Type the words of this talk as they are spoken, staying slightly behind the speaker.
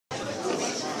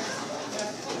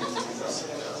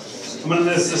I'm gonna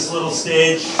miss this little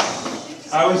stage.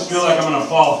 I always feel like I'm gonna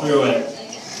fall through it.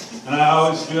 And I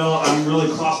always feel I'm really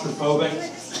claustrophobic.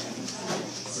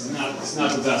 It's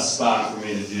not the best spot for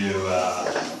me to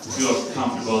feel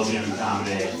comfortable doing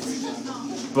comedy.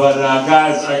 But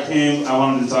guys, I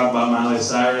wanted to talk about Miley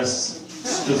Cyrus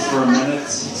just for a minute.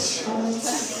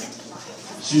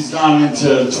 She's gone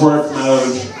into twerk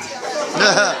mode.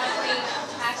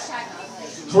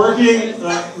 Twerking,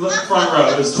 look front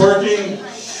row, is twerking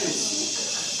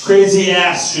crazy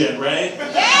ass shit, right?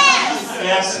 Yes!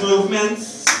 Ass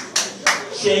movements,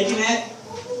 shaking it.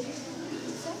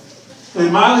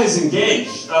 And Miley's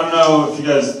engaged. I don't know if you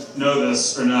guys know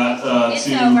this or not. It's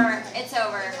over. It's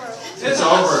over. It's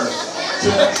over.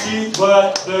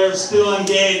 But they're still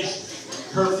engaged.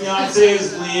 Her fiance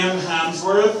is Liam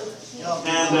Hemsworth,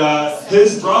 and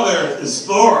his brother is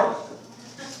Thor.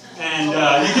 And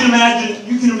you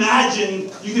can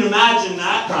imagine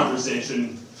that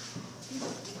conversation.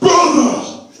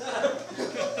 Brother,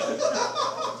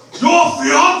 your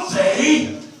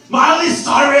fiance, Miley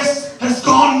Cyrus, has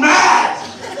gone mad.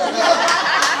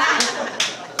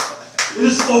 It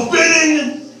is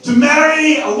forbidden to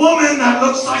marry a woman that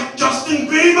looks like Justin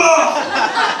Bieber.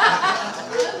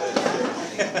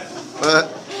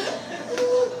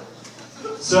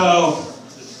 So,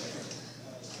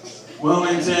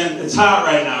 Wilmington, it's hot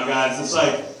right now, guys. It's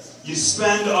like you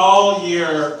spend all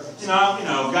year, you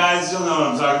know, guys, you'll know what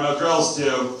I'm talking about, girls too.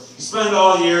 You spend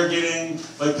all year getting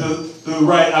like the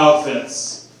right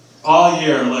outfits. All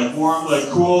year, like warm, like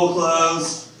cool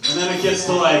clothes. And then it gets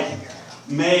to like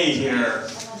May here,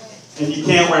 and you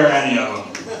can't wear any of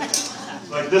them.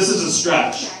 Like this is a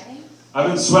stretch. I've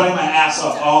been sweating my ass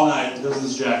off all night because of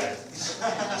this jacket.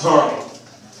 It's horrible.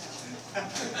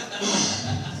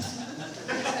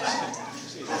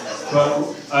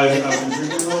 But I've been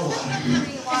drinking a little water.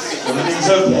 Everything's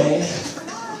okay.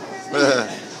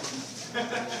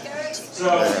 So,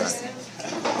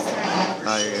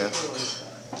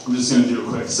 I'm just going to do a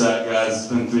quick set, guys. It's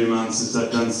been 3 months since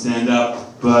I've done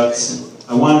stand-up, but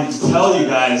I wanted to tell you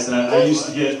guys that I used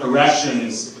to get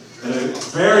erections at a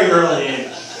very early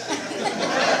age.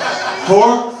 4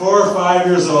 or 5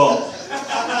 years old.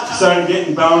 Started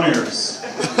getting boners.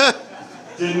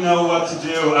 Didn't know what to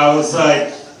do. I was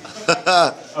like,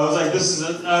 this is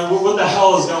what the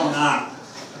hell is going on?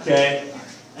 Okay?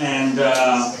 And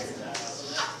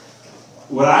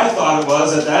what I thought it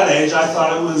was at that age, I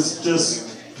thought it was just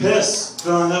piss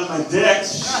filling up my dick.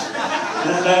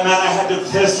 And that meant I had to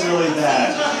piss really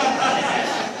bad.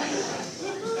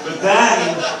 But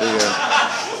then,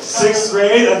 6th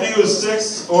grade, I think it was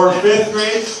 6th or 5th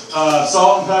grade,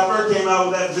 Salt and Pepper came out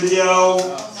with that video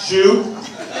shoot.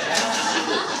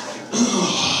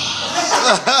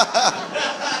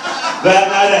 That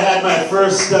night I had my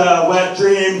first wet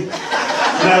dream,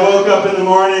 and I woke up in the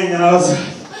morning and I was like,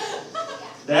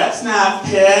 that's not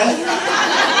piss.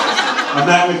 I'm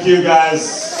McHugh, guys.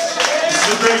 This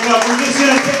is a great club. We're just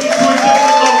going to take it to a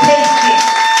different location.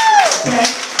 Okay?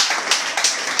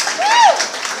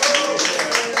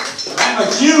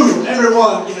 McHugh,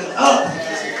 everyone, give it up.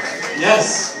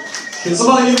 Yes. Can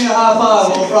somebody give me a high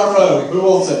five on the front row? Who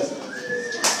wants it?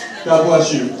 God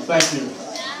bless you. Thank you.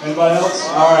 Anybody else?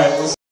 All right.